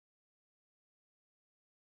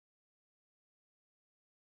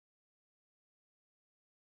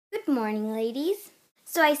Good morning, ladies.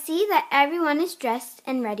 So I see that everyone is dressed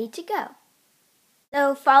and ready to go.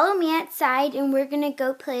 So follow me outside and we're going to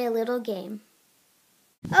go play a little game.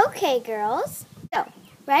 Okay, girls. So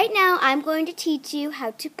right now I'm going to teach you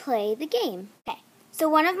how to play the game. Okay. So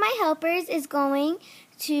one of my helpers is going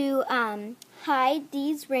to hide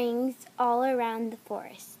these rings all around the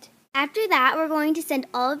forest. After that, we're going to send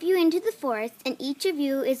all of you into the forest and each of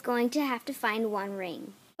you is going to have to find one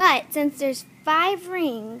ring. But since there's 5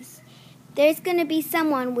 rings, there's going to be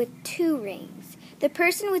someone with 2 rings. The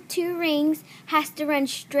person with 2 rings has to run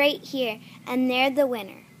straight here, and they're the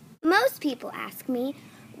winner. Most people ask me,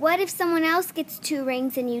 what if someone else gets 2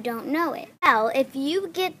 rings and you don't know it? Well, if you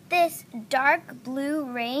get this dark blue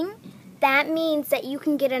ring, that means that you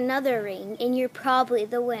can get another ring, and you're probably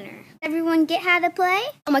the winner. Everyone get how to play?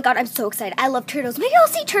 Oh my god, I'm so excited. I love turtles. Maybe I'll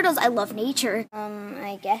see turtles. I love nature.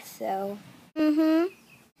 I guess so.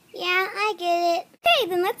 Yeah, I get it. Okay,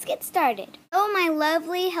 then let's get started. Oh, my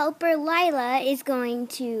lovely helper Lila is going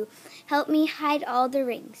to help me hide all the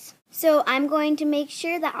rings. So I'm going to make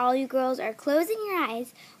sure that all you girls are closing your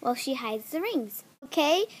eyes while she hides the rings.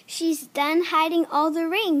 Okay, she's done hiding all the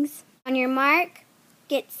rings. On your mark,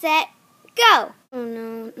 get set, go! Oh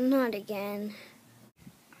no, not again.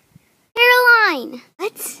 Caroline!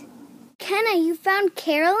 What? Kenna, you found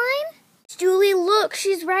Caroline? Julie, look,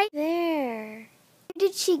 she's right there. Where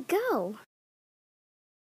did she go?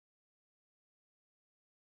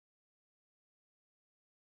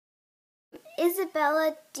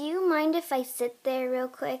 Isabella, do you mind if I sit there real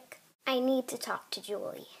quick? I need to talk to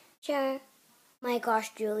Julie. Sure. My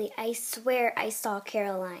gosh, Julie, I swear I saw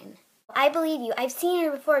Caroline. I believe you. I've seen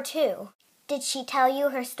her before, too. Did she tell you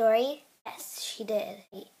her story? Yes, she did.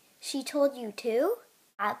 She told you, too?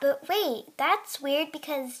 But wait, that's weird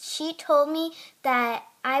because she told me that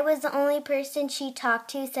I was the only person she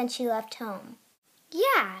talked to since she left home.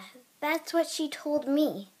 Yeah, that's what she told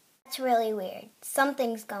me. That's really weird.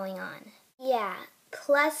 Something's going on. Yeah,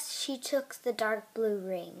 plus she took the dark blue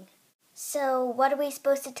ring. So what are we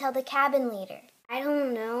supposed to tell the cabin leader? I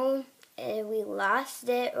don't know. We lost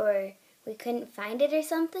it or we couldn't find it or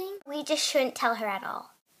something? We just shouldn't tell her at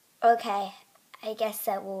all. Okay, I guess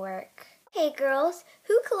that will work. Okay, girls,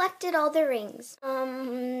 who collected all the rings?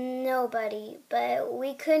 Nobody, but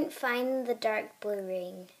we couldn't find the dark blue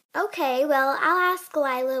ring. Okay, well, I'll ask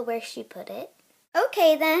Lila where she put it.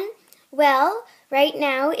 Okay, then. Well, right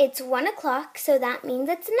now it's 1 o'clock, so that means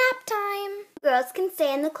it's nap time. Girls can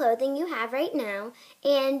stay in the clothing you have right now,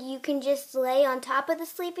 and you can just lay on top of the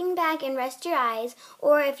sleeping bag and rest your eyes,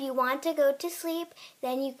 or if you want to go to sleep,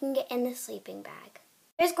 then you can get in the sleeping bag.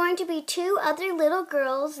 There's going to be 2 other little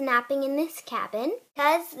girls napping in this cabin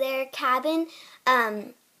because their cabin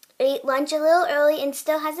ate lunch a little early and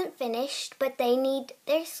still hasn't finished, but they need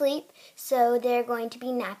their sleep, so they're going to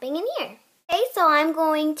be napping in here. Okay, so I'm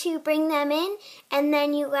going to bring them in, and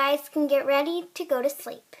then you guys can get ready to go to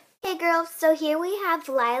sleep. Okay, girls, so here we have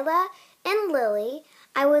Lila and Lily.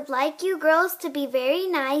 I would like you girls to be very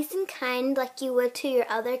nice and kind like you would to your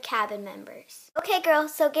other cabin members. Okay,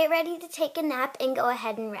 girls, so get ready to take a nap and go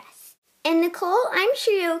ahead and rest. And Nicole, I'm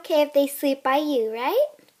sure you're okay if they sleep by you, right?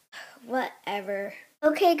 Whatever.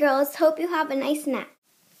 Okay, girls, hope you have a nice nap.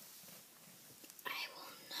 I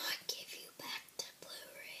will not give you back the blue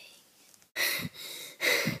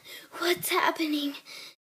ring. What's happening?